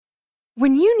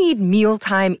When you need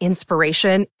mealtime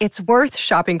inspiration, it's worth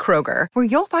shopping Kroger, where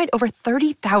you'll find over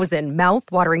 30,000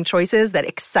 mouth-watering choices that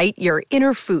excite your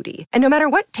inner foodie. And no matter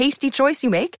what tasty choice you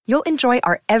make, you'll enjoy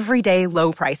our everyday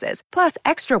low prices, plus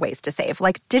extra ways to save,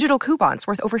 like digital coupons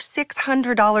worth over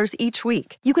 $600 each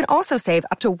week. You can also save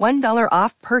up to $1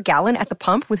 off per gallon at the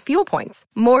pump with fuel points.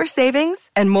 More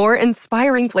savings and more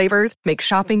inspiring flavors make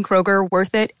shopping Kroger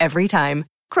worth it every time.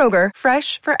 Kroger,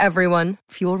 fresh for everyone.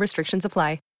 Fuel restrictions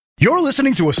apply. You're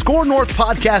listening to a Score North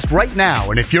podcast right now,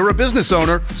 and if you're a business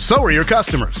owner, so are your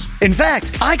customers. In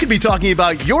fact, I could be talking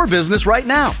about your business right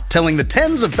now, telling the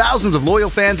tens of thousands of loyal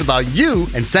fans about you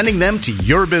and sending them to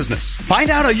your business. Find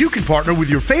out how you can partner with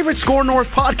your favorite Score North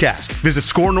podcast. Visit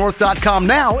scorenorth.com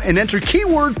now and enter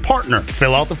keyword partner.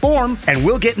 Fill out the form, and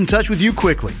we'll get in touch with you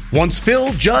quickly. Once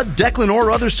Phil, Judd, Declan, or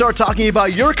others start talking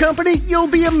about your company, you'll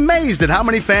be amazed at how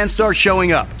many fans start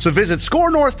showing up. So visit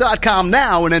scorenorth.com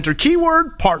now and enter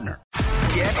keyword partner.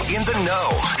 Get in the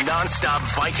know. Non-stop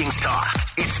Vikings talk.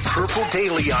 It's Purple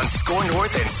Daily on Score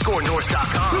North and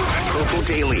ScoreNorth.com. Purple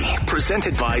Daily,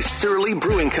 presented by Surly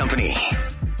Brewing Company.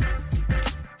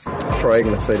 Troy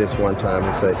Aikman said this one time.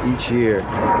 He said each year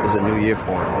is a new year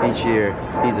for him. Each year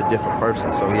he's a different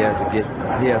person, so he has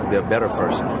to be a better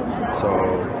person.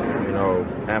 So, you know,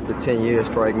 after 10 years,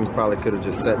 Troy Aikman probably could have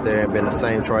just sat there and been the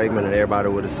same Troy Aikman, and everybody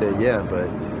would have said yeah. But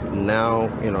now,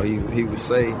 you know, he would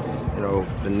say, you know,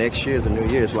 the next year is a new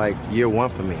year. It's like year one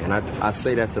for me. And I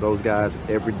say that to those guys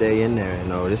every day in there. You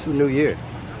know, this is a new year.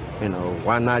 You know,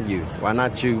 why not you? Why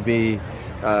not you be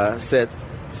set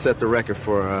the record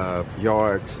for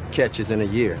yards, catches in a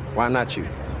year? Why not you?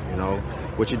 You know,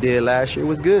 what you did last year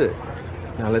was good.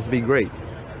 Now let's be great.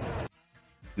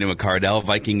 Noah Cardell,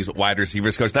 Vikings wide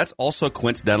receivers coach. That's also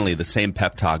coincidentally the same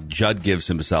pep talk Judd gives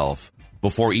himself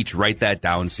before each write that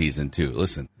down season, too.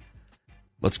 Listen.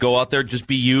 Let's go out there, just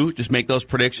be you, just make those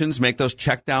predictions, make those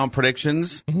check down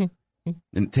predictions,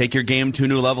 and take your game to a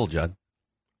new level, Judd.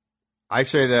 I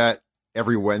say that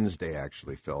every Wednesday,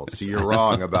 actually, Phil. So you're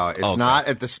wrong about it's not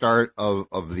at the start of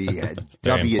the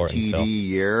WTD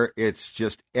year. It's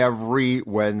just every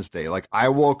Wednesday. Like, I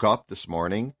woke up this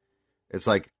morning, it's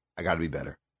like, I got to be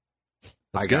better.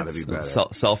 I got to be better.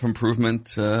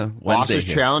 Self-improvement Wednesday. Boss is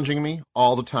challenging me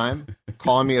all the time,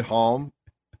 calling me at home.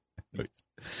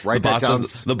 Write that down.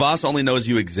 The boss only knows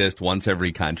you exist once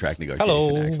every contract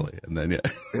negotiation, actually. And then,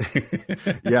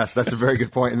 Yes, that's a very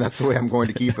good point, and that's the way I'm going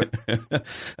to keep it.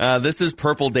 This is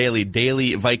Purple Daily,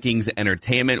 daily Vikings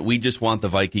entertainment. We just want the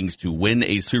Vikings to win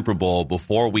a Super Bowl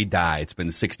before we die. It's been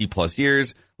 60-plus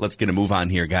years. Let's get a move on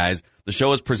here, guys. The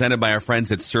show is presented by our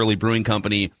friends at Surly Brewing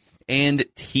Company and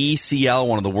TCL,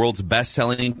 one of the world's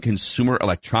best-selling consumer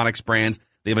electronics brands.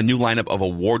 They have a new lineup of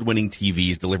award-winning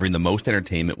TVs delivering the most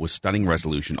entertainment with stunning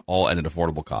resolution, all at an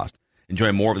affordable cost.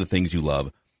 Enjoy more of the things you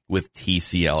love with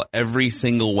TCL. Every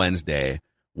single Wednesday,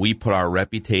 we put our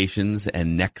reputations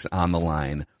and necks on the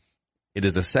line. It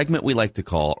is a segment we like to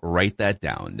call Write That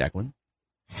Down. Declan?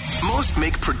 Most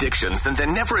make predictions and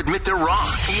then never admit they're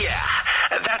wrong.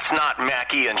 Yeah, that's not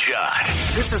Mackie and Judd.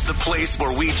 This is the place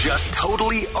where we just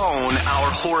totally own our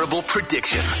horrible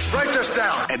predictions. Write this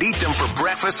down. And eat them for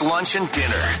breakfast, lunch, and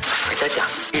dinner. Write that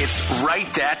down. It's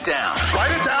Write That Down.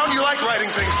 Write it down. You like writing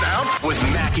things down. With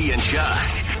Mackie and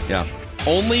Judd. Yeah.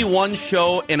 Only one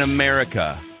show in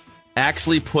America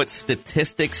actually puts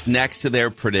statistics next to their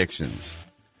predictions.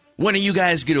 When are you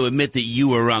guys going to admit that you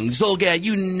were wrong? Zolgad,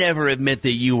 you never admit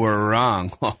that you were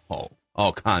wrong.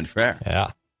 Au contraire. Yeah.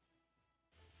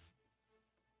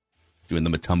 Doing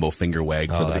the Matumbo finger wag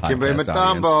for the podcast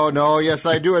Matumbo. audience. No, yes,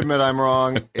 I do admit I'm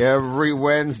wrong every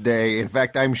Wednesday. In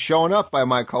fact, I'm shown up by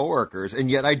my coworkers,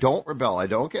 and yet I don't rebel. I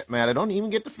don't get mad. I don't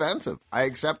even get defensive. I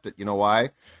accept it. You know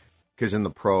why? Because in the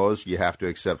pros, you have to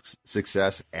accept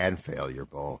success and failure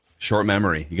both. Short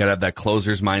memory. You got to have that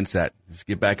closer's mindset. Just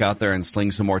get back out there and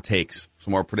sling some more takes,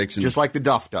 some more predictions. Just like the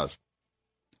Duff does.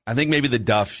 I think maybe the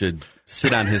Duff should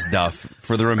sit on his Duff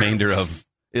for the remainder of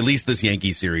at least this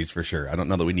Yankee series for sure. I don't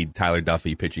know that we need Tyler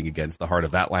Duffy pitching against the heart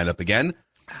of that lineup again.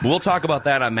 But we'll talk about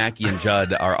that on Mackie and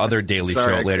Judd, our other daily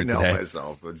show later today.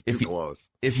 Myself. It's too close.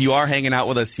 If you are hanging out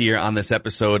with us here on this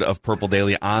episode of Purple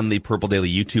Daily on the Purple Daily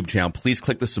YouTube channel, please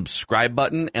click the subscribe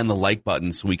button and the like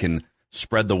button so we can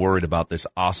spread the word about this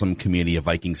awesome community of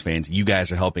Vikings fans you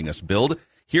guys are helping us build.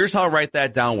 Here's how Write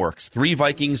That Down works. 3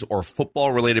 Vikings or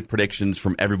football-related predictions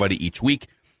from everybody each week.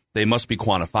 They must be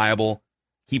quantifiable.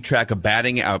 Keep track of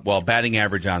batting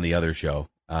average on the other show,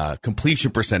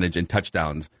 completion percentage, and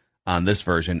touchdowns on this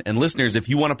version. And listeners, if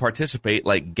you want to participate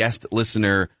like guest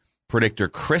listener predictor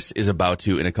Chris is about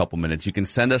to in a couple minutes, you can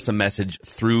send us a message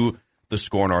through the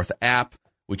Score North app,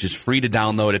 which is free to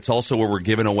download. It's also where we're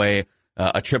giving away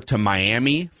a trip to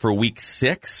Miami for week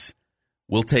 6.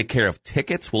 We'll take care of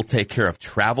tickets. We'll take care of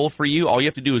travel for you. All you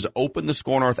have to do is open the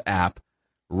Score North app,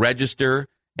 register,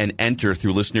 and enter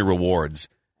through Listener Rewards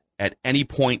at any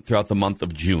point throughout the month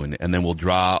of June, and then we'll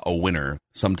draw a winner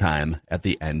sometime at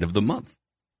the end of the month.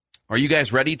 Are you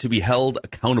guys ready to be held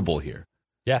accountable here?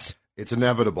 Yes. It's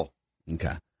inevitable.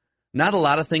 Okay. Not a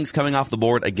lot of things coming off the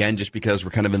board, again, just because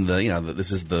we're kind of in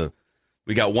the,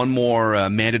 we got one more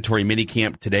mandatory mini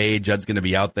camp today. Judd's going to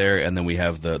be out there, and then we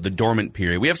have the dormant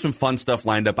period. We have some fun stuff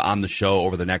lined up on the show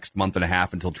over the next month and a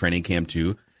half until training camp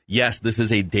 2. Yes, this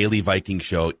is a daily Viking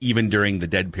show, even during the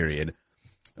dead period.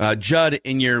 Judd,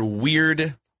 in your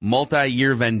weird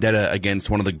multi-year vendetta against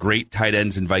one of the great tight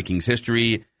ends in Vikings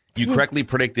history, you correctly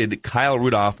predicted Kyle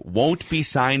Rudolph won't be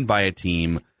signed by a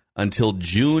team until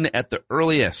June at the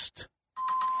earliest.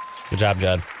 Good job,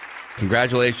 Judd.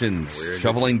 Congratulations.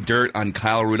 Shoveling dirt on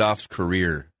Kyle Rudolph's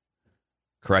career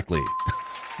correctly.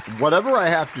 Whatever I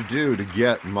have to do to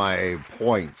get my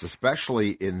points, especially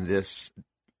in this,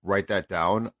 write that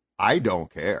down, I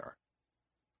don't care.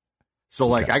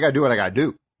 So, I got to do what I got to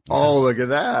do. Oh, look at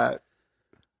that.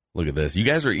 Look at this. You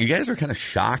guys are kind of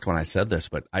shocked when I said this,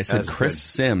 but I said Chris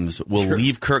Sims will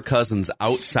leave Kirk Cousins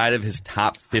outside of his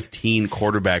top 15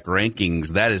 quarterback rankings.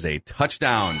 That is a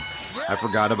touchdown. I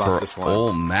forgot about this one.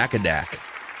 Old Macadac.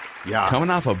 Yeah. Coming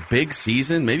off a big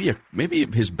season, maybe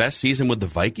his best season with the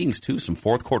Vikings, too. Some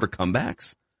fourth quarter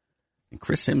comebacks. And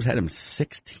Chris Sims had him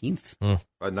 16th.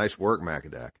 Nice work,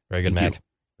 Macadac. Very good, Mac.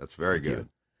 That's very good.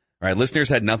 All right, listeners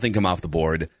had nothing come off the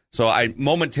board. So I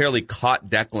momentarily caught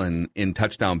Declan in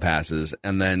touchdown passes,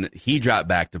 and then he dropped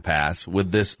back to pass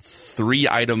with this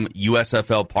 3-item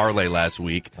USFL parlay last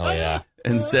week. Oh, yeah.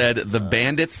 And said the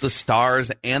Bandits, the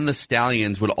Stars, and the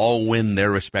Stallions would all win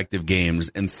their respective games.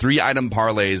 And 3-item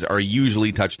parlays are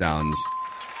usually touchdowns.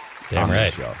 Damn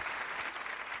right. The show.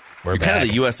 We're You're back. kind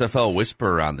of the USFL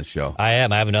whisperer on the show. I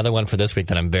am. I have another one for this week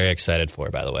that I'm very excited for,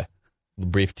 by the way.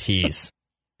 Brief tease.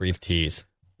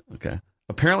 Okay.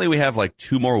 Apparently we have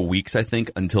 2 more weeks, I think,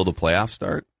 until the playoffs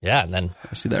start. Yeah, and then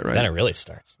I see that right. Then it really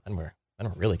starts. Then we're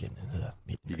really getting into the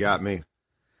meat. You got me.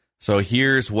 So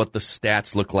here's what the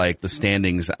stats look like, the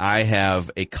standings. I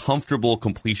have a comfortable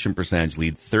completion percentage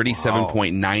lead,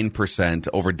 37.9%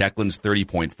 over Declan's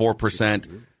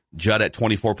 30.4%. Judd at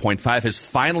 24.5 has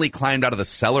finally climbed out of the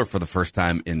cellar for the first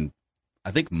time in,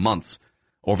 I think, months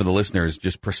over the listeners,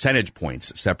 just percentage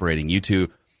points separating you two.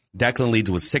 Declan leads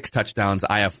with 6 touchdowns.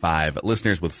 I have 5.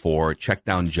 Listeners with 4. Check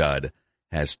down Judd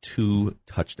has 2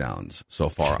 touchdowns so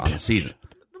far on the season.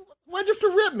 Why'd you have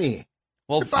to rip me?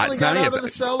 Well, it's not out of the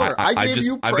cellar. I gave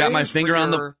you praise. I've got my finger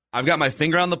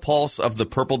on the pulse of the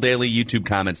Purple Daily YouTube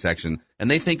comment section, and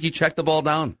they think you checked the ball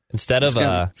down. Instead of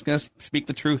just gonna speak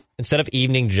the truth. Instead of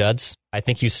evening Judds, I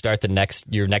think you start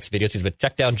your next video series with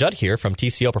check down Judd here from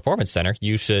TCO Performance Center.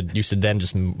 You should then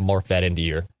just morph that into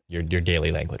your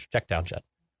daily language. Check down Judd.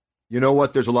 You know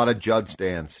what? There's a lot of Judd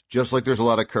stands, just like there's a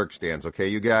lot of Kirk stands. Okay,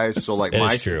 you guys. So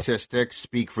my statistics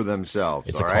speak for themselves.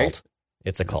 It's all a right? cult.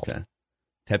 It's a cult. Okay.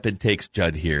 Tepid takes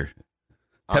Judd here.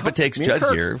 Tepid takes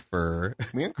Judd here for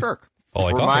me and Kirk.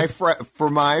 For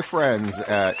my friends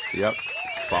at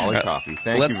Falling Coffee.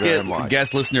 Thank you very much. Let's get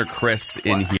guest listener Chris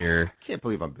in here. I can't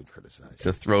believe I'm being criticized.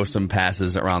 To throw some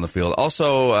passes around the field.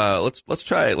 Also, let's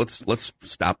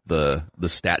stop the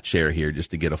stat share here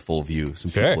just to get a full view.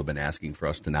 Some people have been asking for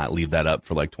us to not leave that up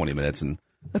for 20 minutes, and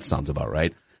that sounds about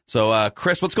right. So,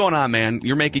 Chris, what's going on, man?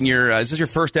 You're making this is your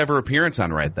first ever appearance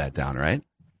on Write That Down, right?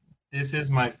 This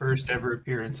is my first ever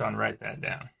appearance on Write That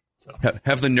Down. So,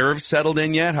 have the nerves settled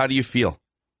in yet? How do you feel?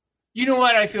 You know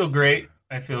what? I feel great.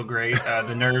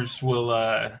 The nerves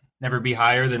will never be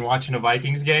higher than watching a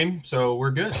Vikings game, so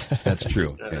we're good. That's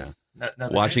true.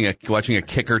 Watching a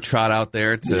kicker trot out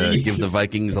there to give the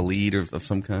Vikings a lead of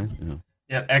some kind.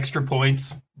 Yeah, extra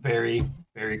points, very,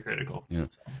 very critical. Yeah.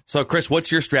 So, Chris,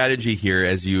 what's your strategy here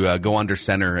as you go under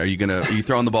center? Are you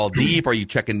throwing the ball deep? Are you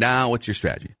checking down? What's your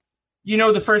strategy?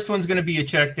 The first one's going to be a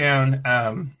check down.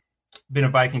 Been a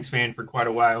Vikings fan for quite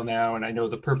a while now, and I know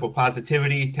the purple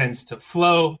positivity tends to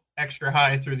flow extra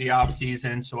high through the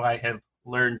offseason, so I have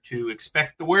learned to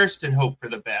expect the worst and hope for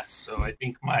the best. So I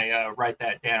think my Write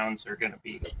That Downs are going to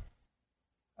be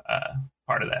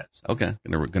part of that. So. Okay,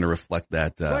 going to reflect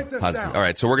that positive. All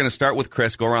right, so we're going to start with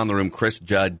Chris. Go around the room. Chris,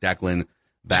 Judd, Declan,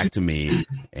 back to me,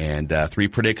 and 3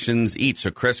 predictions each.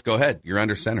 So, Chris, go ahead. You're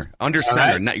under center. Under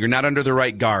center. Right. You're not under the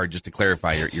right guard, just to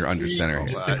clarify. You're under center.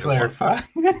 Just to clarify.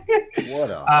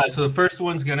 So the first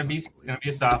one's going to be a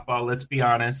softball. Let's be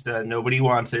honest. Nobody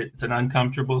wants it. It's an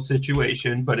uncomfortable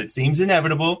situation, but it seems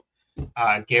inevitable.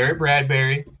 Garrett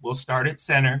Bradbury will start at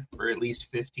center for at least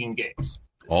 15 games.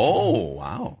 Oh,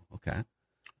 wow. Okay.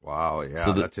 Wow, yeah.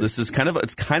 So this is kind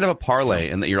of a parlay,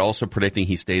 and that you're also predicting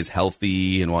he stays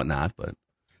healthy and whatnot. But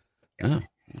yeah,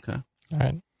 okay, all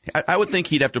right. I would think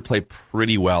he'd have to play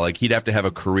pretty well. Like he'd have to have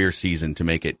a career season to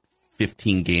make it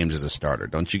 15 games as a starter.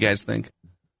 Don't you guys think?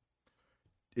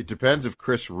 It depends if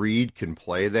Chris Reed can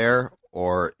play there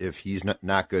or if he's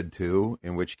not good too.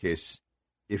 In which case,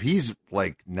 if he's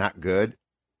like not good,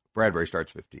 Bradbury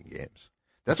starts 15 games.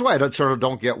 That's why I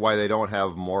don't get why they don't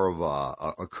have more of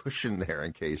a cushion there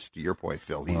in case, to your point,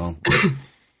 Phil.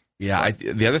 Yeah.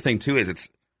 The other thing too is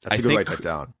I think write that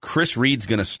down. Chris Reed's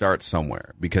going to start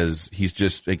somewhere because he's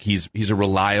just like he's a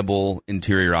reliable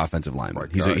interior offensive lineman.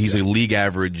 He's a league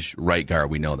average right guard.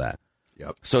 We know that.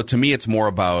 Yep. So to me, it's more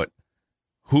about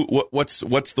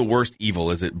what's the worst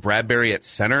evil? Is it Bradbury at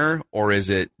center or is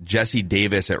it Jesse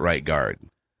Davis at right guard?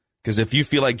 Because if you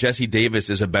feel like Jesse Davis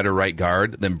is a better right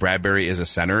guard than Bradbury is a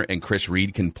center and Chris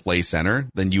Reed can play center,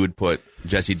 then you would put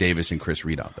Jesse Davis and Chris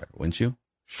Reed out there, wouldn't you?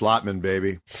 Schlottman,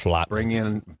 baby. Schlottman. Bring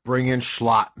in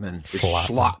Schlottman. It's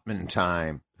Schlottman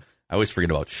time. I always forget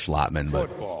about Schlottman, but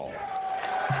football.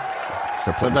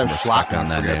 Sometimes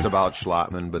Schlottman forgets about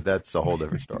Schlottman, but that's a whole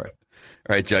different story.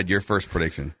 All right, Judd, your first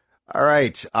prediction. All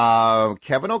right.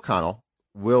 Kevin O'Connell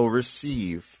will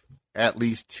receive at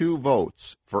least 2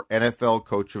 votes for NFL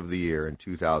Coach of the Year in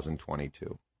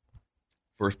 2022.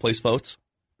 First place votes?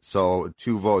 So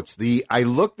 2 votes. I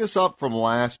looked this up from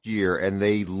last year, and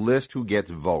they list who gets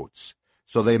votes.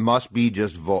 So they must be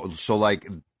just votes. So like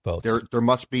votes. There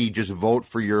must be just vote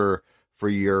for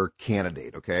your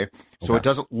candidate. Okay. So it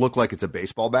doesn't look like it's a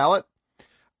baseball ballot.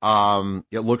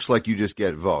 It looks like you just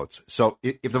get votes. So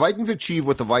if the Vikings achieve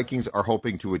what the Vikings are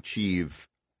hoping to achieve,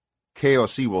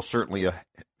 KOC will certainly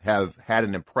have had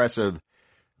an impressive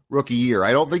rookie year.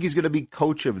 I don't think he's going to be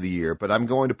Coach of the Year, but I'm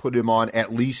going to put him on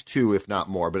at least 2, if not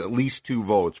more, but at least 2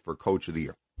 votes for Coach of the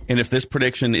Year. And if this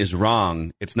prediction is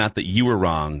wrong, it's not that you were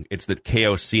wrong. It's that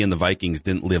KOC and the Vikings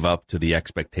didn't live up to the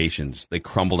expectations. They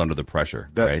crumbled under the pressure,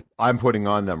 right? I'm putting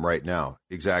on them right now.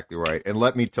 Exactly right. And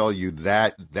let me tell you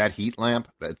that heat lamp,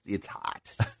 it's hot.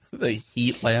 The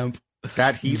heat lamp.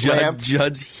 That heat lamp.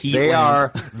 Judd's heat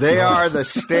lamp. They are the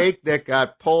steak that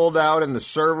got pulled out and the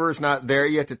server's not there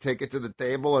yet to take it to the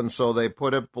table, and so they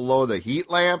put it below the heat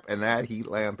lamp, and that heat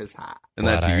lamp is hot. And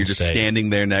that's you. You're just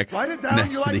standing there next Write it down.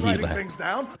 next You to the like heat writing lamp. things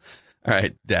down? All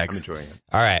right, Dex. I'm enjoying it.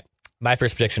 All right. My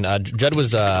first prediction. Judd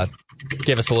was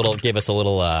gave us a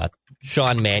little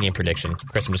Sean Mannion prediction.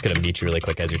 Chris, I'm just going to mute you really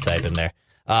quick as you're typing there.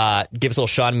 Give us a little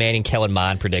Sean Mannion, Kellen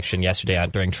Mond prediction yesterday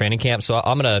during training camp. So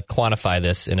I'm going to quantify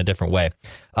this in a different way.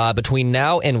 Between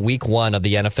now and week 1 of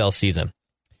the NFL season,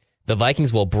 the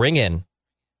Vikings will bring in,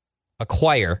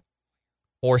 acquire,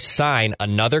 or sign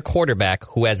another quarterback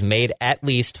who has made at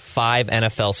least 5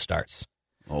 NFL starts.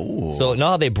 Oh. So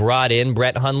now they brought in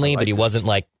Brett Hundley, but he wasn't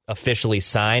like officially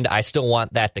signed. I still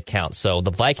want that to count. So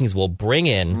the Vikings will bring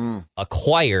in,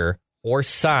 acquire, or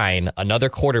sign another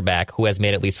quarterback who has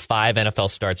made at least 5 NFL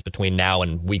starts between now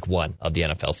and week 1 of the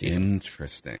NFL season.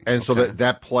 Interesting. And so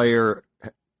that player,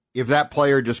 if that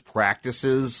player just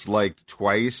practices like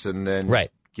twice and then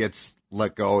gets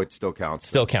let go, it still counts.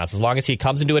 Still counts as long as he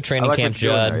comes into a training camp,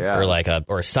 Judd,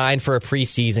 or signed for a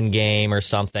preseason game or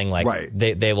something like.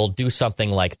 They will do something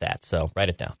like that. So write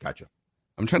it down. Gotcha.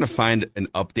 I'm trying to find an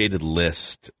updated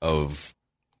list of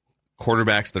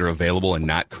quarterbacks that are available and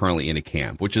not currently in a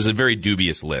camp, which is a very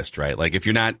dubious list, right? Like if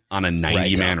you're not on a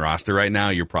 90-man roster right now,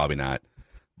 you're probably not.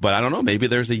 But I don't know. Maybe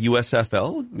there's a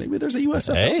USFL.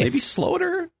 Hey. Maybe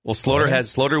Slaughter. Well,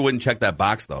 Slaughter wouldn't check that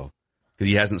box though because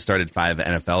he hasn't started 5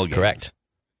 NFL games. Correct.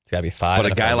 It's got to be 5. But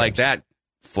NFL a guy games. like that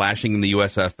flashing in the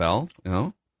USFL, you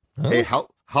know. Hey, how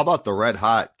about the red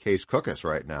hot Case Cookus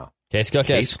right now? Case Cookus.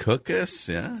 Case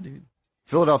Cookus, yeah, dude.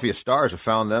 Philadelphia Stars have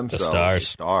found themselves the a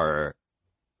star.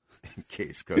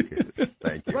 Case Cookus.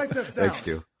 Thank you. Write this down. Thanks,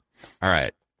 Stu. All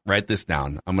right, write this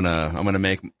down. I'm gonna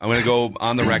go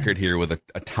on the record here with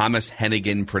a Thomas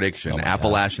Hennigan prediction.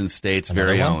 Appalachian State's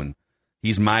very own.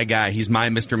 He's my guy. He's my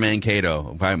Mr.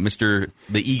 Mankato, Mr.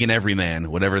 the Egan Everyman,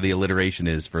 whatever the alliteration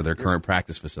is for their current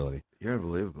practice facility. You're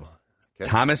unbelievable. Okay.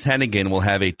 Thomas Hennigan will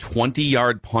have a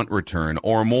 20-yard punt return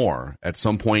or more at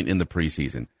some point in the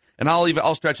preseason, and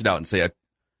I'll stretch it out and say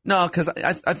no, because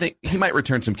I think he might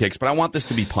return some kicks, but I want this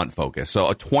to be punt focused. So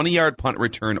a 20-yard punt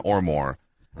return or more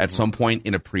at some point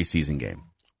in a preseason game.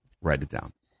 Write it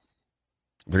down.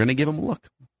 They're going to give him a look.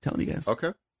 I'm telling you guys.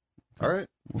 Okay. All right.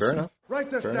 Fair enough. Write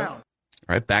this down.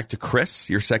 All right, back to Chris.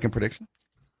 Your second prediction.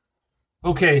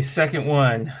 Okay, second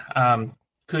one.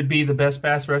 Could be the best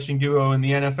pass rushing duo in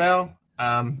the NFL,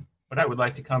 but I would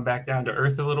like to come back down to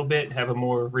earth a little bit, have a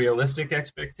more realistic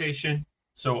expectation.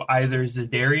 So either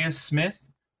Zadarius Smith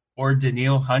or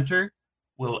Danielle Hunter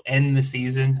will end the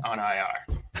season on IR.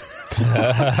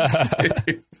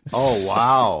 Oh,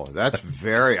 wow.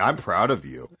 I'm proud of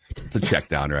you. It's a check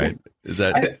down, right? Is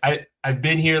that? I've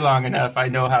been here long enough. I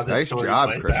know how this nice story job,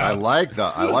 plays Chris. out. I like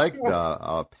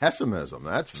the pessimism.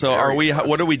 That's so.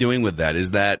 What are we doing with that?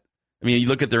 Is that? I mean, you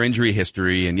look at their injury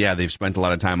history, and yeah, they've spent a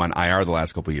lot of time on IR the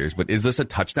last couple of years. But is this a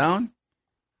touchdown?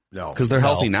 No, because they're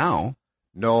healthy now.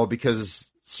 No, because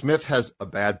Smith has a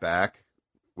bad back,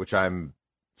 which I'm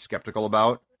skeptical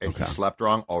about, and he slept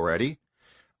wrong already.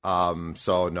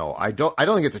 So no, I don't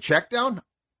think it's a check down.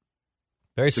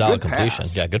 Very solid completion.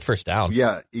 Pass. Yeah, good first down.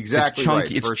 Yeah, exactly.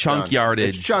 It's chunk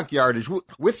yardage. It's chunk yardage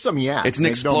with some yak. It's an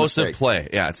explosive play.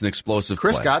 Yeah, it's an explosive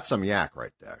play. Chris got some yak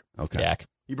right there. Okay. Yak.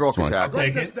 He broke a tackle.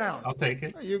 I'll take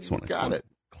it. You got it.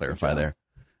 Clarify there.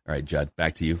 All right, Judd,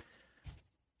 back to you.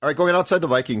 All right, going outside the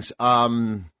Vikings.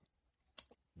 Given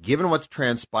what's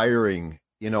transpiring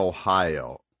in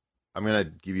Ohio, I'm going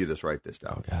to give you this. Write this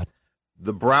down. Oh, God.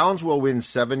 The Browns will win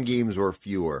 7 games or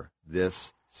fewer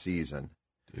this season.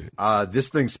 This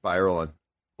thing's spiraling.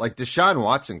 Like, Deshaun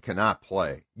Watson cannot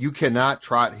play. You cannot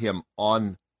trot him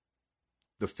on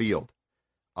the field.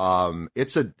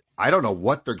 I don't know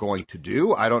what they're going to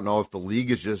do. I don't know if the league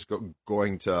is just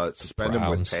going to suspend him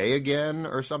with pay again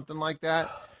or something like that.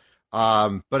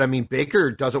 But I mean,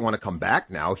 Baker doesn't want to come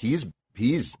back now. He's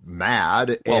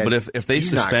mad. Well, but if they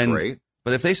suspend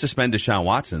Deshaun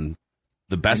Watson,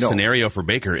 the best scenario for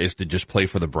Baker is to just play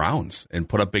for the Browns and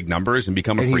put up big numbers and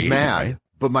become a free agent. Right?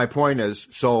 But my point is,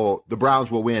 so the Browns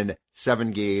will win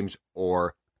 7 games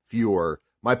or fewer.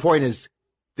 My point is,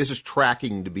 this is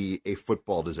tracking to be a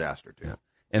football disaster, too. Yeah.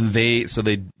 And they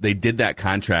did that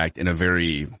contract in a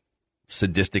very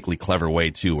sadistically clever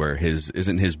way too, where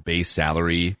isn't his base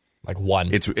salary like one?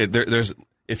 There's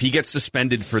if he gets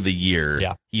suspended for the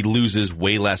year, he loses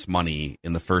way less money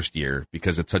in the first year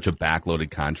because it's such a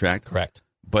backloaded contract. Correct.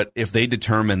 But if they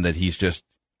determine that he's just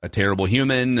a terrible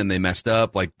human and they messed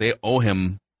up, like they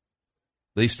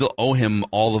still owe him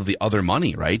all of the other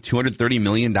money, right? $230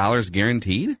 million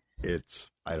guaranteed.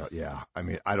 I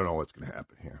don't know what's going to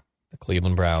happen here. The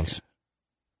Cleveland Browns.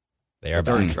 They're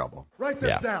in trouble. Write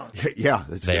this down. Yeah,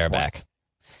 they are back.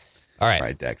 All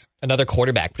right, Dex. Another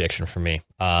quarterback prediction for me.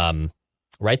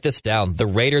 Write this down. The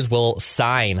Raiders will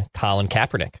sign Colin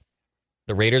Kaepernick.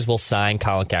 I'll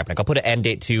put an end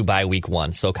date to by week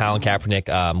 1. So Colin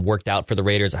Kaepernick worked out for the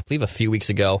Raiders, I believe, a few weeks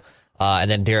ago.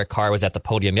 And then Derek Carr was at the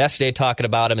podium yesterday talking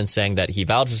about him and saying that he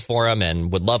vouches for him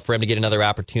and would love for him to get another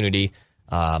opportunity.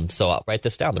 So I'll write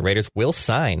this down. The Raiders will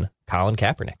sign Colin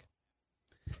Kaepernick.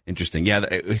 Interesting.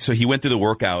 Yeah. So he went through the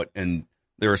workout, and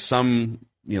there are some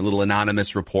little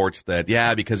anonymous reports that,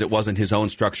 because it wasn't his own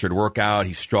structured workout,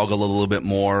 he struggled a little bit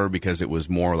more because it was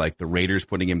more like the Raiders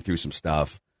putting him through some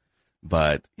stuff.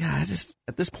 But just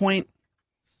at this point,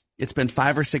 it's been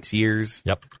 5 or 6 years.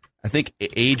 Yep. I think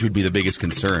age would be the biggest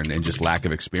concern and just lack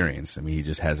of experience. I mean, he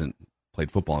just hasn't played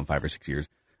football in 5 or 6 years.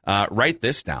 Write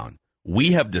this down.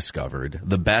 We have discovered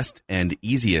the best and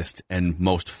easiest and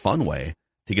most fun way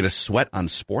to get a sweat on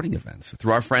sporting events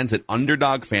through our friends at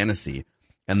Underdog Fantasy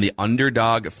and the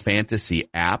Underdog Fantasy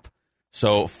app.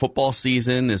 So football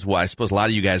season is what I suppose a lot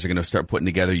of you guys are going to start putting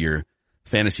together your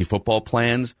fantasy football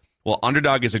plans. Well,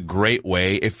 Underdog is a great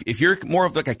way. If you're more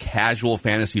of like a casual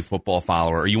fantasy football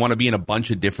follower, or you want to be in a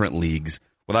bunch of different leagues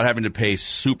without having to pay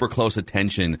super close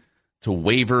attention to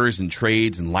waivers and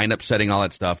trades and lineup setting, all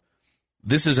that stuff,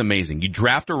 this is amazing. You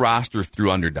draft a roster through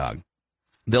Underdog.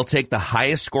 They'll take the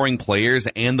highest scoring players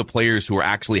and the players who are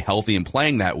actually healthy and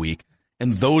playing that week,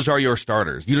 and those are your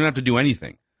starters. You don't have to do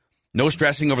anything. No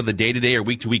stressing over the day-to-day or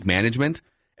week-to-week management.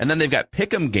 And then they've got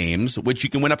pick'em games, which you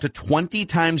can win up to 20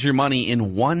 times your money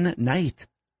in one night.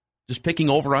 Just picking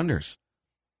over-unders.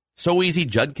 So easy,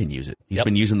 Judd can use it. He's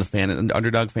been using the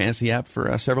Underdog Fantasy app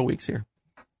for several weeks here.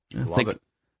 Love it.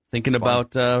 Thinking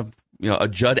about a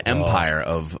Judd empire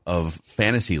of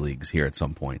fantasy leagues here at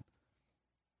some point.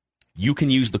 You can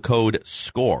use the code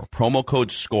SCORE, promo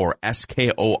code SCORE,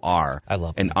 SKOR. I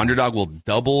love it. And Underdog will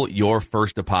double your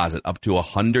first deposit up to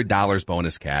 $100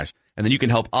 bonus cash. And then you can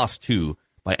help us, too,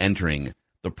 by entering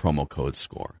the promo code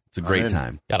SCORE. It's a great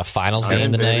time. Got a finals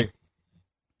game tonight.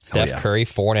 Steph Curry,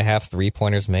 4.5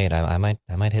 3-pointers made. I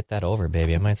might hit that over,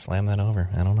 baby. I might slam that over.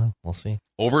 I don't know. We'll see.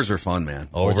 Overs are fun, man.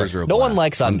 Overs are no one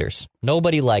likes unders.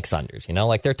 Nobody likes unders.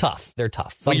 Like they're tough. They're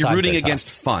tough. Well, you're rooting against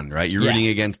fun, right? You're rooting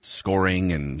against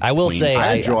scoring and. I will say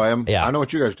I enjoy them. Yeah. I know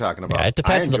what you guys are talking about. Yeah, it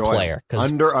depends on the player.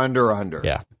 Under.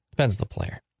 Yeah, depends on the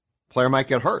player. Player might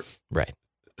get hurt. Right.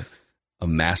 A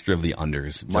master of the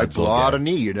unders. Might blow out a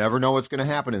knee. You never know what's going to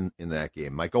happen in that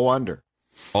game. Might go under.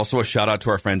 Also, a shout out to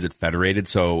our friends at Federated.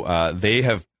 So they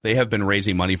have been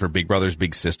raising money for Big Brothers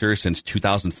Big Sisters since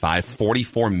 2005,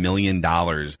 $44 million,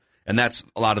 and that's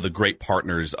a lot of the great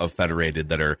partners of Federated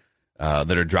that are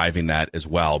driving that as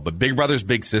well. But Big Brothers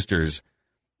Big Sisters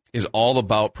is all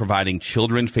about providing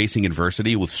children facing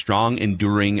adversity with strong,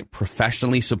 enduring,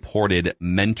 professionally supported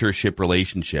mentorship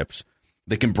relationships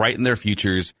that can brighten their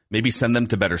futures, maybe send them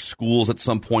to better schools at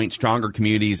some point, stronger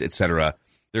communities, etc.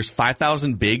 There's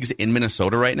 5,000 bigs in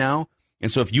Minnesota right now.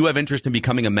 And so if you have interest in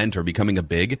becoming a mentor, becoming a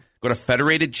big, go to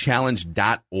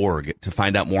federatedchallenge.org to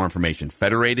find out more information.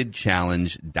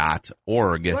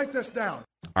 Federatedchallenge.org. Write this down.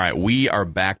 All right, we are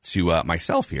back to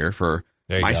myself here for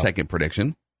my second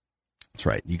prediction. That's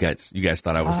right. You guys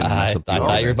thought I was going to mess up the order.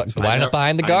 I thought you were lining up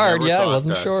behind the guard. Yeah, I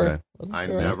wasn't sure. I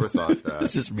never thought that.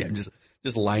 It's just me. I'm just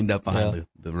lined up behind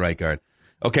the right guard.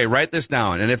 Okay, write this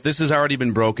down. And if this has already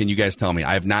been broken, you guys tell me.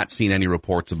 I have not seen any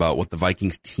reports about what the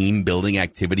Vikings team building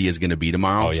activity is going to be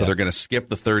tomorrow. So they're going to skip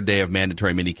the third day of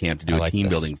mandatory minicamp to do a team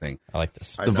building thing. I like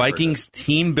this. The Vikings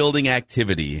team building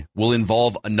activity will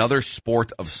involve another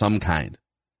sport of some kind.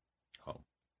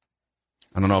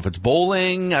 I don't know if it's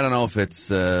bowling. I don't know if it's...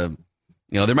 there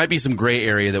might be some gray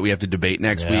area that we have to debate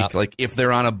next week. Like if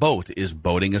they're on a boat, is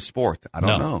boating a sport? I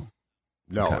don't know.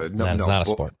 No, it's not a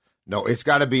sport. No, it's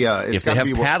got to be a. If they have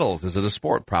paddles, is it a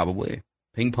sport? Probably.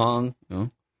 Ping pong,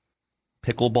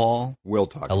 pickleball. We'll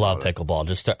talk. I love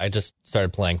pickleball. I just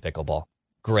started playing pickleball.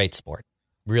 Great sport.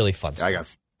 Really fun sport.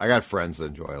 I got friends that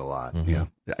enjoy it a lot. Mm-hmm. Yeah,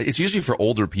 it's usually for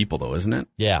older people though, isn't it?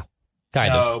 Yeah,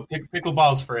 kind of.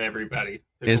 Pickleball's for everybody.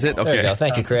 Is it? Okay. There you go.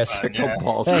 Thank you, Chris.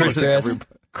 Pickleball's for everybody.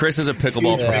 Chris is a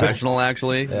pickleball professional,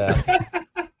 actually. Yeah.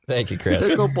 Thank you, Chris.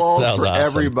 Pickleball for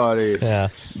everybody. Yeah.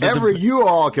 You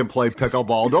all can play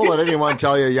pickleball. Don't let anyone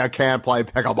tell you can't play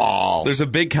pickleball. There's a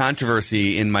big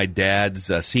controversy in my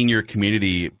dad's senior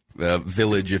community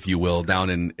village, if you will, down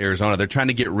in Arizona. They're trying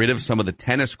to get rid of some of the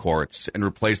tennis courts and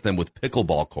replace them with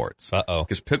pickleball courts. Uh-oh.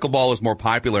 Because pickleball is more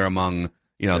popular among,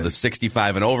 the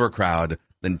 65 and over crowd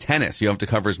than tennis. You don't have to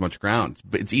cover as much ground.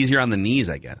 But it's easier on the knees,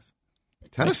 I guess.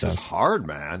 Tennis is hard,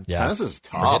 man. Yeah. Tennis is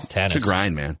tough. It's a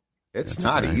grind, man. It's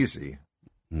not easy.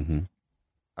 Mm-hmm.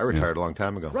 I retired a long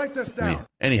time ago. Write this down.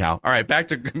 Anyhow, all right, back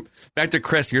to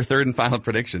Chris, your third and final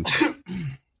prediction.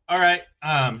 All right,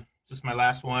 just my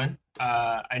last one.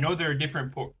 I know there are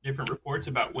different reports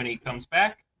about when he comes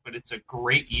back, but it's a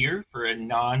great year for a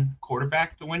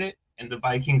non-quarterback to win it, and the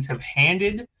Vikings have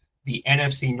handed the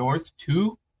NFC North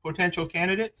to potential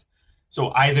candidates.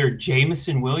 So either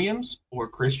Jameson Williams or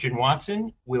Christian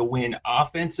Watson will win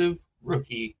Offensive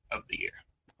Rookie of the Year.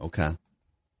 Okay. All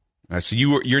right, so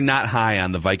you're not high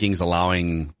on the Vikings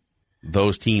allowing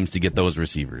those teams to get those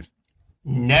receivers.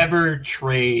 Never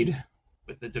trade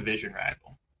with the division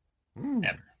rival.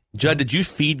 Never. Judd, did you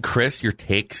feed Chris your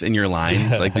takes and your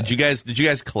lines? Like, did you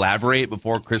guys collaborate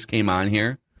before Chris came on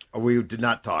here? We did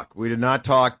not talk.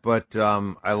 But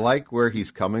I like where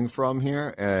he's coming from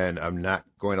here, and I'm not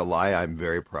going to lie. I'm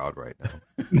very proud right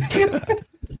now.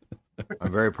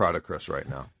 I'm very proud of Chris right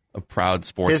now. A proud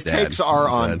sports His dad. His takes are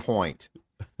on point.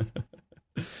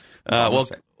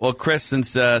 Well, Chris,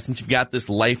 since you've got this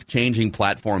life-changing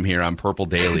platform here on Purple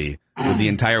Daily, with the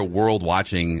entire world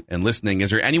watching and listening, is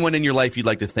there anyone in your life you'd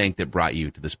like to thank that brought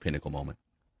you to this pinnacle moment?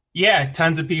 Yeah,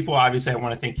 tons of people. Obviously, I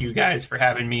want to thank you guys for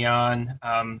having me on.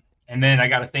 And then I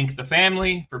got to thank the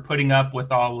family for putting up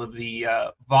with all of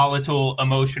the volatile,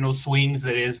 emotional swings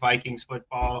that is Vikings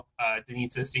football.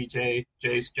 Denitza, CJ,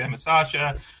 Jace, Gemma,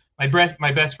 Sasha.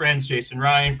 My best friends, Jason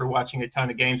Ryan, for watching a ton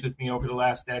of games with me over the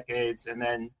last decades. And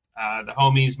then the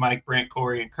homies, Mike, Brent,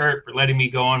 Corey, and Kurt, for letting me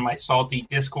go on my salty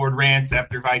Discord rants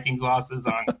after Vikings losses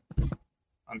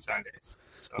on Sundays.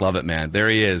 So. Love it, man. There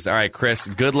he is. All right, Chris,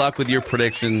 good luck with your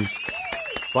predictions.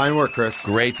 Fine work, Chris.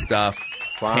 Great stuff.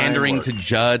 Fine Pandering work. to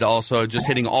Judd, also just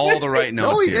hitting all the right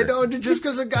notes here. No, just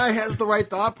because a guy has the right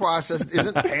thought process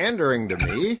isn't pandering to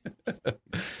me.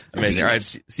 Amazing. All right,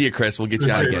 see you, Chris. We'll get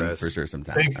you out again Chris. for sure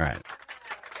sometime. Thanks. All right.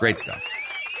 Great stuff.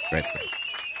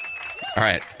 All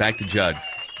right, back to Judd.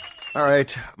 All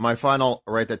right, my final,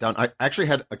 write that down. I actually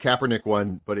had a Kaepernick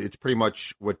one, but it's pretty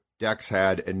much what Dex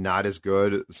had and not as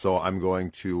good, so I'm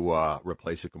going to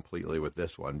replace it completely with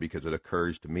this one because it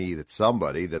occurs to me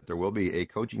that there will be a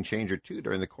coaching change or two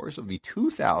during the course of the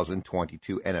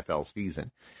 2022 NFL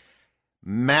season.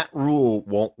 Matt Rule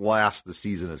won't last the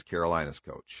season as Carolina's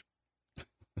coach.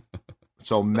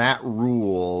 So Matt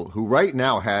Rule, who right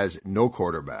now has no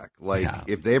quarterback,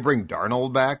 if they bring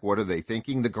Darnold back, what are they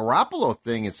thinking? The Garoppolo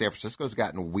thing in San Francisco has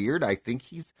gotten weird. I think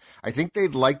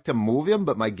they'd like to move him,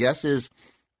 but my guess is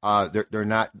they're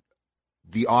not.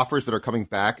 The offers that are coming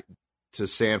back to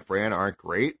San Fran aren't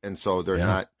great, and so they're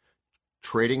not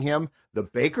trading him. The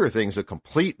Baker thing's a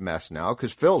complete mess now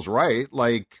because Phil's right.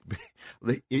 Like,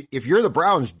 if you're the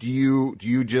Browns, do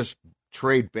you just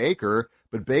trade Baker?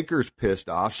 But Baker's pissed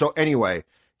off. So anyway,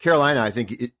 Carolina, I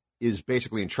think, is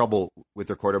basically in trouble with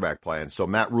their quarterback plan. So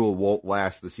Matt Rule won't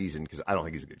last the season because I don't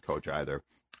think he's a good coach either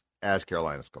as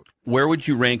Carolina's coach. Where would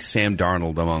you rank Sam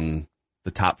Darnold among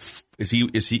the top?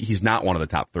 He's not one of the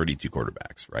top 32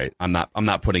 quarterbacks, right? I'm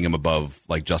not putting him above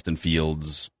like Justin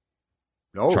Fields.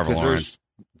 No, Trevor Lawrence.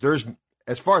 There's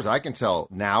as far as I can tell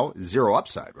now, zero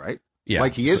upside, right? Yeah.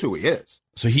 Like he is who he is.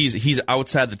 So he's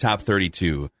outside the top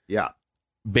 32. Yeah.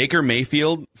 Baker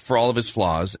Mayfield for all of his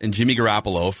flaws and Jimmy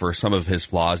Garoppolo for some of his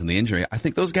flaws in the injury. I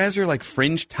think those guys are like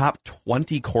fringe top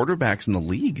 20 quarterbacks in the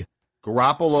league.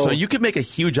 Garoppolo. So you could make a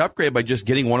huge upgrade by just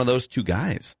getting one of those two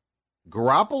guys.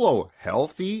 Garoppolo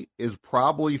healthy is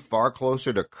probably far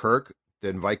closer to Kirk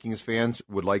than Vikings fans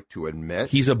would like to admit.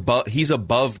 He's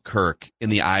above Kirk in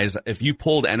the eyes. If you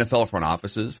pulled NFL front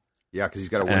offices. Yeah, because he's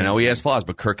got to win. And I know he has flaws,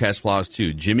 but Kirk has flaws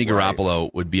too. Jimmy Garoppolo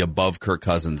would be above Kirk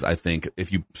Cousins, I think,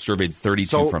 if you surveyed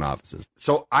 32 front offices.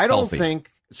 So I don't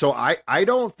think I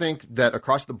don't think that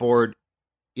across the board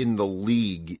in the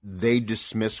league they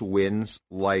dismiss wins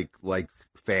like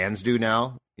fans do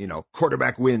now. You know,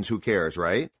 quarterback wins, who cares,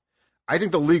 right? I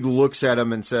think the league looks at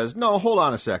them and says, "No, hold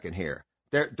on a second here.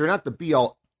 They're not the be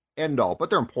all end all, but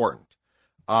they're important."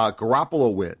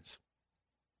 Garoppolo wins.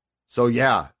 So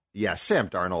yeah, Sam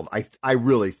Darnold, I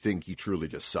really think he truly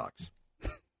just sucks.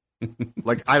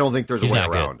 Like, I don't think there's a way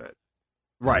around it.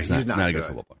 Right, he's not a good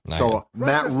football player. So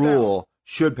Matt Rule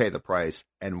should pay the price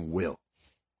and will.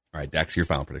 All right, Dex, your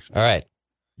final prediction. All right,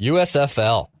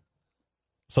 USFL.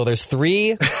 So there's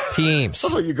 3 teams.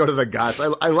 That's when you go to the guys.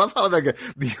 I love how the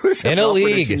USFL in a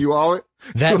league you always,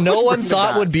 that no one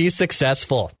thought would be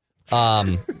successful.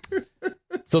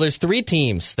 So there's 3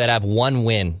 teams that have 1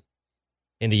 win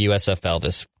in the USFL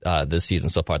this season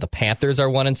so far. The Panthers are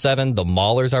 1-7. The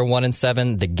Maulers are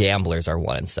 1-7. The Gamblers are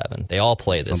 1-7. They all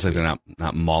play this. Sounds like they're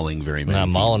not mauling very many.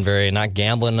 Not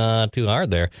gambling too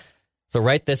hard there. So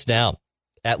write this down.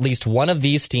 At least one of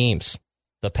these teams,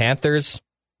 the Panthers,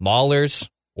 Maulers,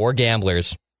 or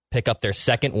Gamblers, pick up their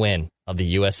 2nd win of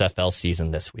the USFL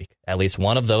season this week. At least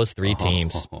one of those 3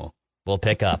 teams will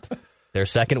pick up their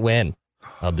 2nd win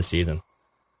of the season.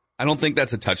 I don't think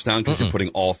that's a touchdown because you're putting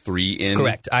all 3 in.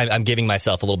 Correct. I'm giving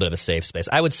myself a little bit of a safe space.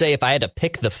 I would say if I had to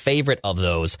pick the favorite of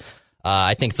those,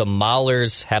 I think the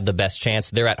Maulers have the best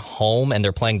chance. They're at home and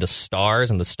they're playing the Stars,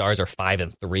 and the Stars are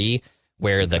 5-3,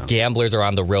 where the Gamblers are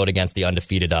on the road against the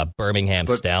undefeated Birmingham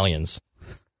Stallions,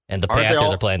 and the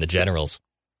Panthers are playing the Generals.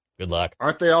 Good luck.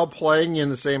 Aren't they all playing in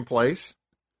the same place?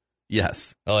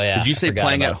 Yes. Oh yeah. Did you say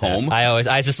playing at home? I'm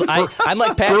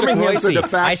like Patrick Royce.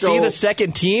 I see the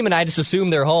second team and I just assume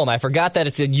they're home. I forgot that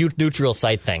it's a neutral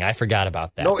site thing. I forgot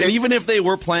about that. No, even if they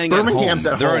were playing at home,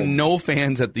 there are no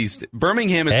fans at these.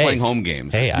 Birmingham is playing home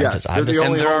games. Hey, and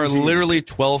there are literally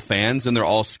 12 fans, and they're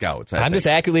all scouts. I'm just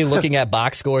accurately looking at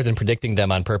box scores and predicting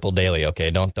them on Purple Daily.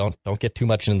 Okay, don't get too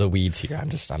much into the weeds here. I'm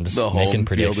just making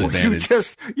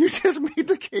predictions. You just made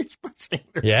the case by saying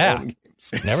there's home games.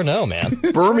 Never know, man.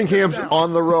 Birmingham's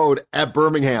on the road at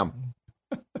Birmingham.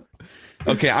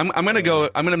 Okay, I'm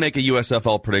gonna make a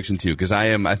USFL prediction too, because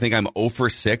I think I'm 0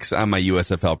 for 6 on my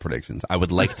USFL predictions. I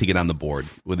would like to get on the board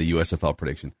with a USFL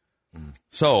prediction.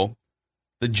 So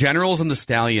the Generals and the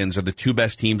Stallions are the 2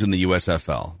 best teams in the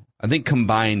USFL. I think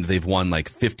combined they've won like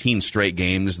 15 straight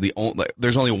games.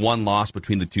 There's only 1 loss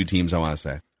between the 2 teams, I want to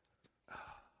say.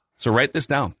 So write this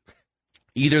down.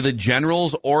 Either the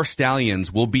Generals or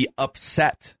Stallions will be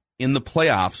upset in the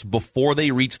playoffs before they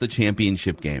reach the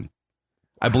championship game.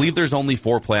 I believe there's only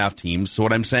 4 playoff teams, so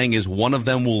what I'm saying is one of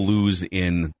them will lose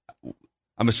in,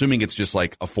 I'm assuming it's just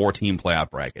like a 4-team playoff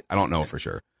bracket. I don't know for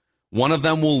sure. One of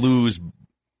them will lose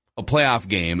a playoff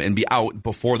game and be out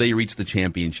before they reach the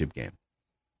championship game.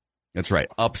 That's right.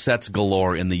 Upsets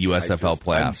galore in the USFL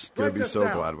playoffs. I'm going to be so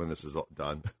glad when this is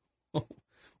done.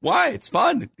 Why? It's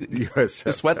fun to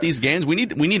sweat these games. We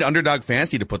need Underdog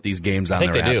Fantasy to put these games on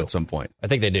their app at some point. I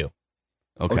think they do.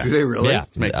 Okay. Oh, do they really? Yeah.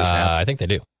 Let's make this happen. I think they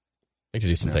do. They should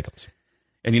do some pickups.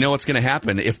 And you know what's going to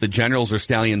happen if the Generals or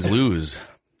Stallions lose?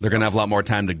 They're going to have a lot more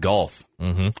time to golf.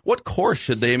 Mm-hmm. What course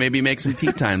should they maybe make some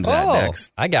tee times at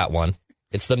next? I got one.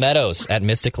 It's the Meadows at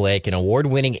Mystic Lake, an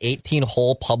award-winning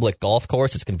 18-hole public golf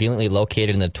course. It's conveniently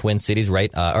located in the Twin Cities,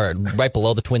 right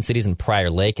below the Twin Cities in Prior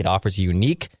Lake. It offers a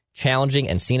unique, challenging,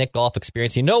 and scenic golf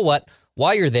experience. You know what?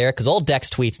 While you're there, because old Dex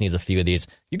Tweets needs a few of these,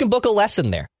 you can book a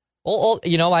lesson there.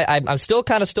 I'm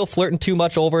still flirting too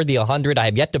much over the 100. I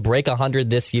have yet to break 100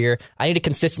 this year. I need to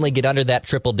consistently get under that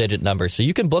triple-digit number. So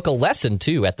you can book a lesson,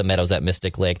 too, at the Meadows at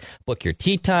Mystic Lake. Book your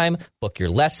tee time, book your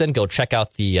lesson. Go check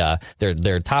out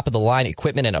their top-of-the-line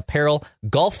equipment and apparel.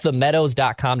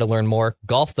 GolfTheMeadows.com to learn more.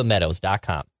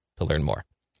 GolfTheMeadows.com to learn more.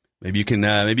 Maybe you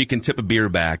can tip a beer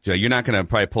back. You're not going to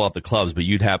probably pull out the clubs, but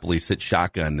you'd happily sit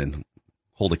shotgun and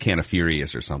hold a can of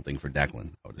Furious or something for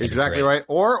Declan. Exactly right.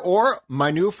 Or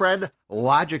my new friend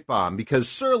Logic Bomb, because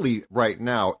Surly right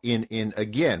now in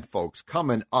again, folks,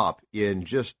 coming up in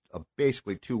just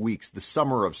basically 2 weeks, the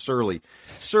summer of Surly.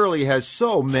 Surly has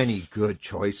so many good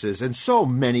choices and so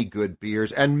many good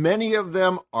beers, and many of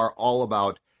them are all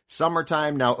about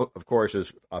summertime. Now, of course,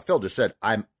 as Phil just said,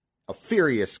 I'm a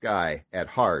Furious guy at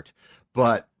heart,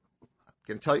 but I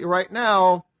can tell you right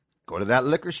now, go to that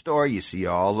liquor store, you see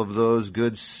all of those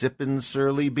good sipping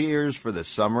Surly beers for the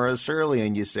summer of Surly,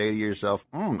 and you say to yourself,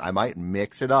 I might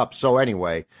mix it up. So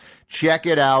anyway, check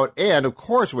it out. And, of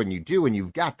course, when you do, and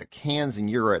you've got the cans and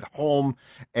you're at home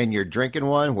and you're drinking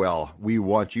one, well, we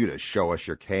want you to show us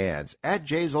your cans. At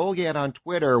Jay's Olgat on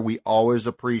Twitter, we always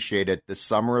appreciate it. The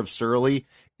summer of Surly,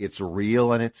 it's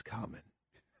real and it's coming.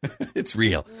 It's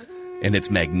real. And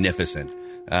it's magnificent.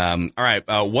 All right.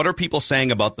 What are people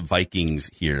saying about the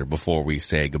Vikings here before we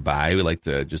say goodbye? We like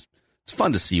to it's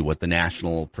fun to see what the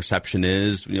national perception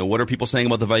is. What are people saying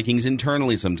about the Vikings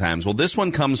internally sometimes? Well, this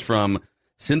one comes from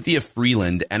Cynthia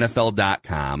Freeland,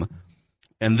 NFL.com.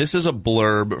 And this is a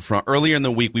blurb from earlier in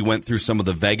the week. We went through some of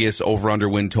the Vegas over-under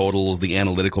win totals, the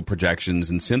analytical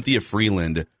projections, and Cynthia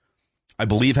Freeland, I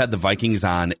believe, had the Vikings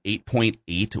on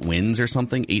 8.8 wins or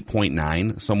something,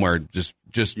 8.9, somewhere just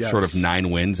yes, sort of 9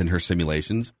 wins in her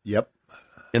simulations. Yep.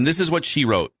 And this is what she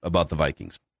wrote about the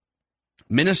Vikings.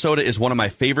 Minnesota is one of my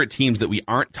favorite teams that we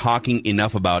aren't talking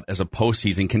enough about as a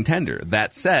postseason contender.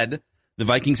 That said, the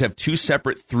Vikings have 2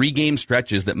 separate 3-game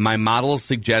stretches that my models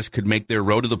suggest could make their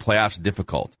road to the playoffs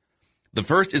difficult. The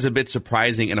first is a bit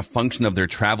surprising and a function of their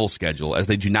travel schedule, as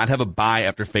they do not have a bye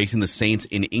after facing the Saints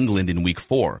in England in Week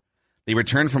 4. They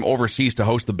return from overseas to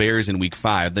host the Bears in Week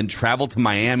 5, then travel to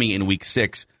Miami in Week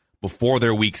 6 before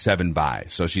their Week 7 bye.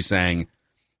 So she's saying,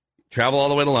 travel all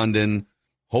the way to London,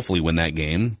 hopefully win that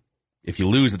game. If you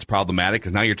lose, it's problematic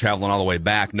because now you're traveling all the way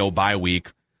back, no bye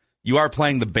week. You are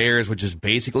playing the Bears, which is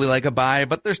basically like a bye,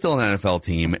 but they're still an NFL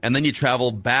team. And then you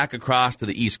travel back across to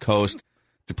the East Coast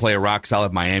to play a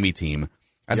rock-solid Miami team.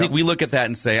 I think we look at that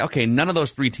and say, okay, none of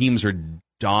those 3 teams are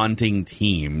daunting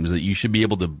teams that you should be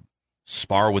able to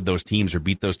spar with those teams or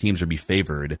beat those teams or be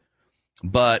favored.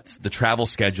 But the travel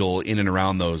schedule in and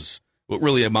around those, what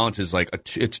really amounts is like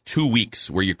it's 2 weeks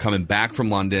where you're coming back from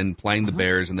London, playing the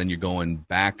Bears, and then you're going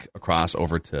back across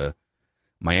over to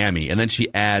Miami. And then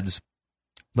she adds,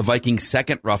 the Vikings'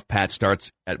 second rough patch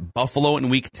starts at Buffalo in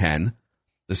Week 10,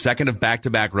 the second of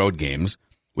back-to-back road games,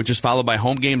 which is followed by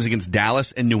home games against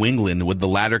Dallas and New England, with the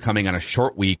latter coming on a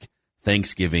short week,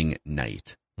 Thanksgiving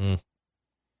night.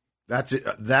 That's it.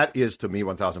 That is, to me,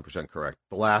 1,000% correct.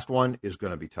 The last one is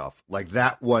going to be tough. Like,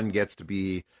 that one gets to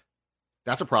be,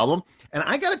 that's a problem. And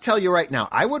I got to tell you right now,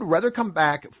 I would rather come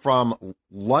back from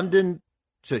London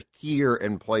to here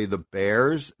and play the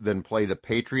Bears than play the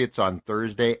Patriots on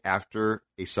Thursday after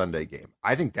a Sunday game.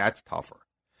 I think that's tougher.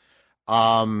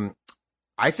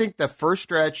 I think the first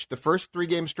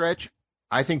 3-game stretch,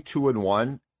 I think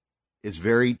 2-1 is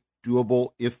very doable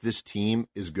if this team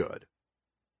is good.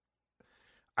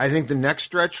 I think the next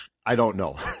stretch, I don't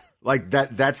know. Like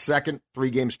that second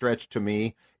 3-game stretch to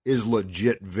me is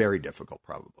legit very difficult,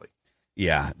 probably.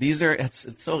 Yeah,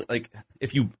 it's so like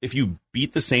if you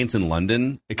beat the Saints in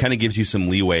London, it kind of gives you some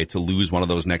leeway to lose one of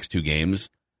those next 2 games.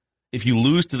 If you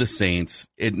lose to the Saints,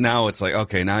 it's like,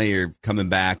 okay, now you're coming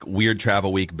back, weird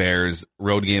travel week, Bears,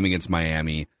 road game against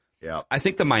Miami. Yeah. I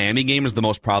think the Miami game is the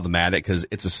most problematic because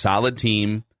it's a solid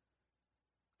team.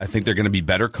 I think they're going to be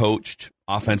better coached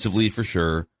offensively for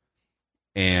sure.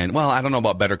 And, well, I don't know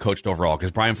about better coached overall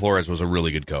because Brian Flores was a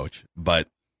really good coach, but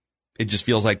it just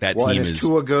feels like that team is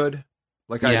Tua good?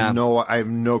 Like, yeah. I have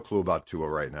no clue about Tua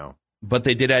right now. But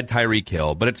they did add Tyreek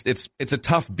Hill. But it's a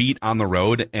tough beat on the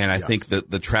road, and I think that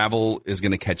the travel is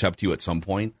going to catch up to you at some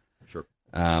point. Sure.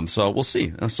 So we'll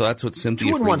see. So that's what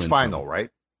Cynthia 2-1's fine, though, right?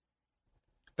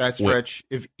 That stretch,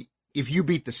 if you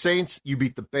beat the Saints, you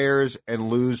beat the Bears, and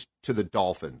lose to the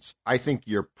Dolphins, I think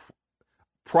you're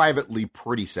privately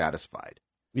pretty satisfied.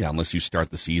 Yeah, unless you start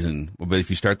the season. But if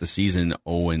you start the season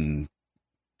 0-2,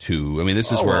 I mean,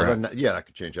 this is where... that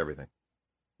could change everything.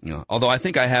 Although I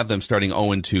think I have them starting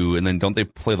 0-2, and then don't they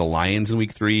play the Lions in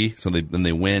Week 3? So then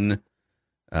they win,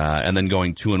 and then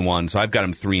going 2-1. So I've got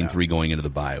them 3-3 going into the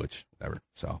bye, which whatever.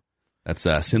 So that's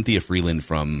Cynthia Freeland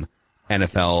from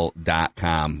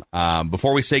NFL.com.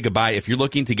 Before we say goodbye, if you're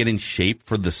looking to get in shape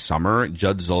for the summer,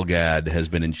 Judd Zulgad has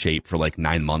been in shape for like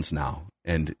 9 months now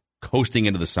and coasting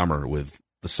into the summer with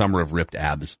the summer of ripped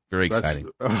abs. Very exciting.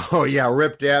 Oh, yeah,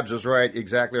 ripped abs is right.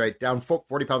 Exactly right. Down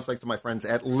 40 pounds thanks to my friends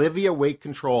at Livia Weight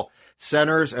Control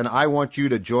Centers, and I want you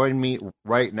to join me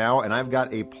right now, and I've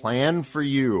got a plan for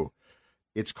you.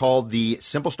 It's called the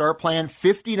Simple Start Plan,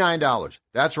 $59.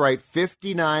 That's right,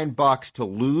 $59 to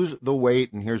lose the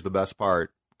weight. And here's the best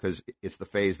part, because it's the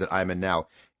phase that I'm in now.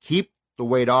 Keep the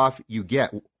weight off. You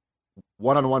get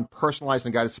one-on-one personalized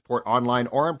and guided support online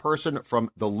or in person from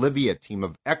the Livia team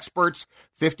of experts.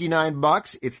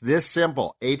 $59. It's this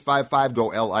simple.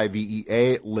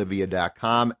 855-GO-LIVEA,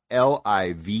 Livia.com,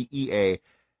 Livea,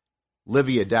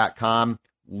 Livia.com.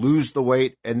 Lose the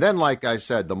weight. And then, like I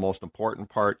said, the most important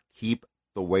part, keep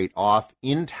the weight off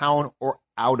in town or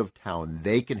out of town.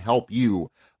 They can help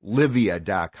you.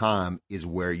 Livia.com is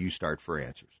where you start for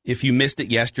answers. If you missed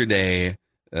it yesterday,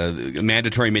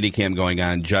 mandatory minicamp going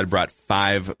on. Judd brought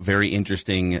 5 very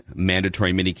interesting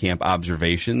mandatory minicamp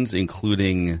observations,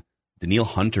 including Danielle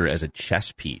Hunter as a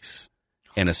chess piece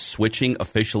and a switching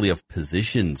officially of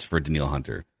positions for Danielle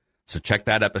Hunter. So check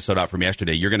that episode out from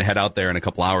yesterday. You're going to head out there in a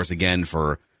couple hours again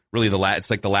for really it's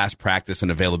like the last practice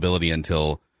and availability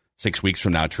until 6 weeks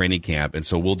from now, training camp. And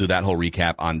so we'll do that whole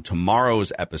recap on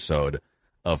tomorrow's episode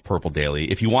of Purple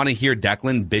Daily. If you want to hear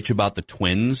Declan bitch about the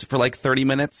Twins for like 30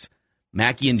 minutes,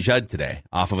 Mackie and Judd today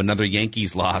off of another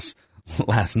Yankees loss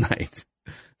last night.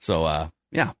 So,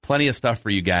 yeah, plenty of stuff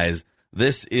for you guys.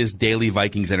 This is Daily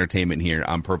Vikings Entertainment here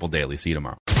on Purple Daily. See you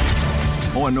tomorrow.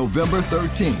 On November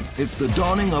 13th, it's the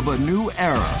dawning of a new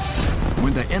era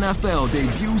when the NFL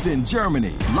debuts in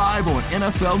Germany, live on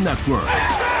NFL Network.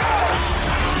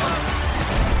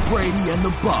 Brady and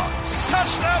the Bucs.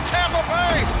 Touchdown, Tampa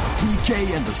Bay!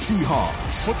 DK and the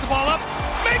Seahawks. Puts the ball up,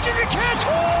 making a catch!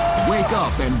 Wake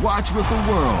up and watch with the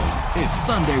world. It's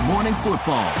Sunday Morning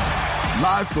Football.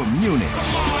 Live from Munich.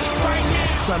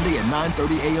 Sunday at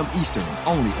 9:30 a.m. Eastern,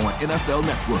 only on NFL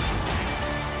Network.